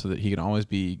underpower him so that he can always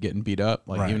be getting beat up,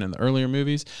 like even in the earlier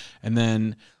movies,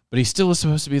 but he still is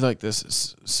supposed to be like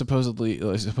this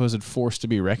supposed force to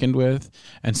be reckoned with,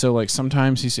 and so like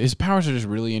sometimes his powers are just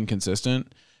really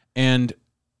inconsistent, and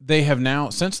they have now,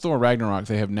 since Thor Ragnarok,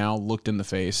 they have now looked in the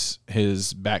face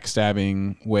his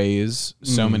backstabbing ways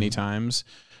so many times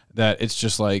that it's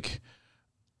just like.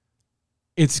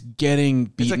 It's getting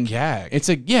beaten. It's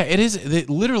a gag. It is. It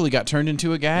literally got turned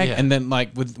into a gag, Yeah. and then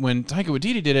like when Taika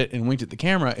Waititi did it and winked at the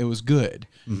camera, it was good.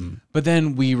 Mm-hmm. But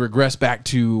then we regress back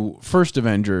to first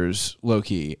Avengers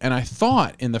Loki, and I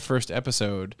thought in the first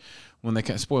episode when they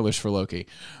spoilers for Loki,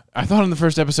 I thought in the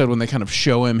first episode when they kind of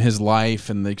show him his life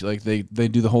and they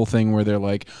do the whole thing where they're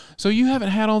like, so you haven't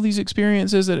had all these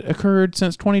experiences that occurred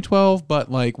since 2012, but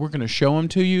like we're going to show them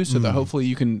to you so that hopefully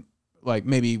you can. Like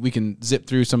maybe we can zip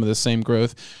through some of the same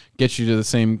growth, get you to the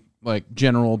same like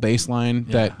general baseline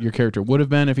that your character would have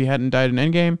been if he hadn't died in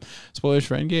Endgame. Spoilers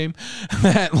for Endgame.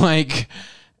 That like,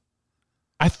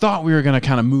 I thought we were gonna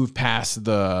kind of move past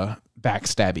the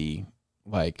backstabby,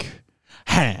 like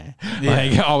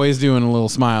always doing a little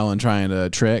smile and trying to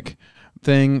trick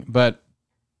thing, but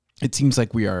it seems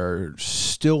like we are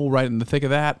still right in the thick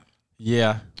of that.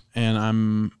 Yeah.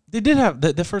 And They did have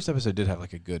the first episode did have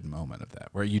like a good moment of that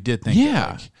where you did think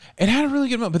it had a really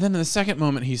good moment, but then in the second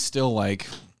moment he's still like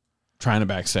trying to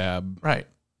backstab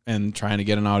and trying to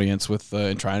get an audience with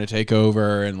and trying to take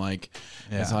over, and like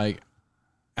it's like,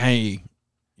 hey,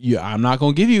 I'm not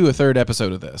going to give you a third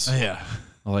episode of this.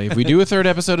 Like if we do a third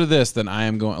episode of this, then I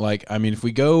am going, like, I mean, if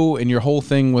we go and your whole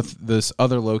thing with this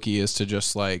other Loki is to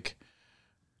just like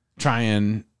try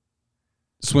and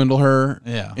swindle her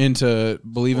into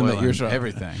believing that you're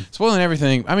spoiling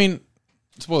everything. I mean,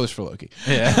 spoilers for Loki.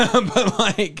 But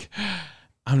like,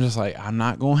 I'm just like, I'm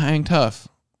not gonna hang tough.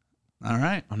 All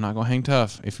right, I'm not gonna hang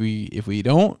tough. If we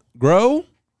don't grow,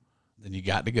 then you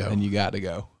got to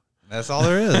go. That's all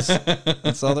there is.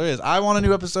 That's all there is. I want a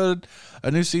new episode,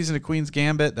 a new season of Queen's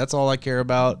Gambit. That's all I care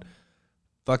about.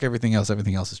 Fuck everything else.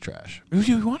 Everything else is trash. Do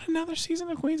you want another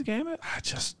season of Queen's Gambit?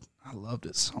 I loved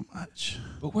it so much.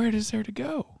 But where is there to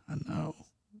go? I know.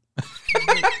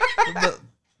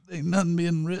 Ain't nothing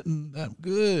being written that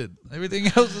good. Everything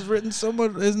else is written so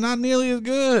much, is not nearly as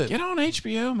good. Get on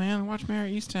HBO, man. Watch Mare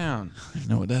of Easttown. You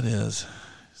know what that is.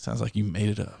 Sounds like you made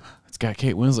it up. It's got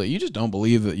Kate Winslet. You just don't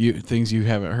believe that things you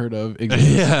haven't heard of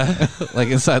exist. Like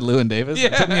Inside Llewyn Davis. Yeah.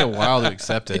 It took me a while to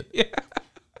accept it.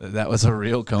 That was a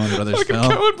real Coen Brothers like film.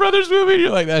 a Coen Brothers movie.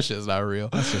 You're like, that shit's not real.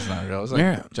 That's just not real. I was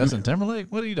like, Justin Timberlake?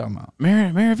 What are you talking about?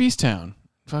 Mare of Easttown.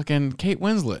 Fucking Kate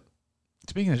Winslet.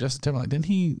 Speaking of Justin Timberlake, didn't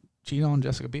he cheat on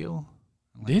Jessica Biel?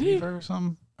 Like, did he? Or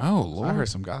something? Oh, Lord. I heard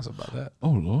some gossip about that. Oh,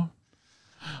 Lord.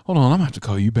 Hold on. I'm going to have to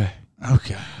call you back.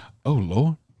 Okay. Oh,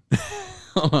 Lord.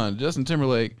 Hold on. Justin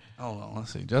Timberlake. Hold on.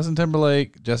 Let's see. Justin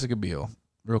Timberlake, Jessica Biel.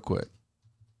 Real quick.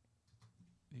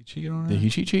 Did he cheat on her? Did he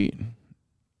cheat?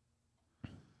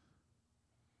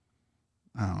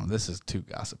 Oh, this is too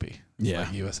gossipy. Yeah.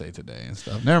 Like USA Today and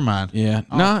stuff. Never mind. Yeah.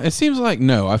 No, it seems like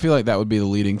no. I feel like that would be the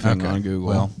leading thing on Google.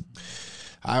 Well,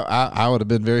 I would have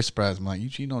been very surprised. I'm like, you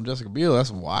cheating on Jessica Biel?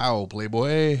 That's wild,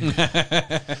 Playboy.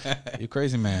 You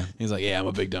crazy man. He's like, yeah, I'm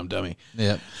a big dumb dummy.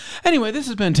 Yep. Anyway, this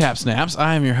has been Tap Snaps.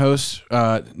 I am your host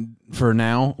for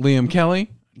now, Liam Kelly,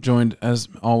 joined as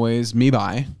always me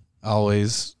by.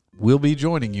 Always will be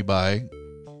joining you by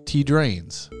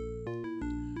T-Drains.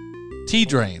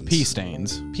 T-Drains. Pea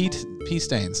stains. Pea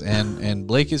stains. And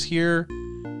Blake is here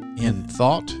in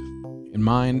thought, in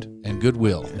mind, and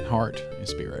goodwill. in heart, in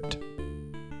spirit.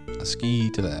 A ski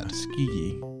to that.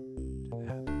 Ski.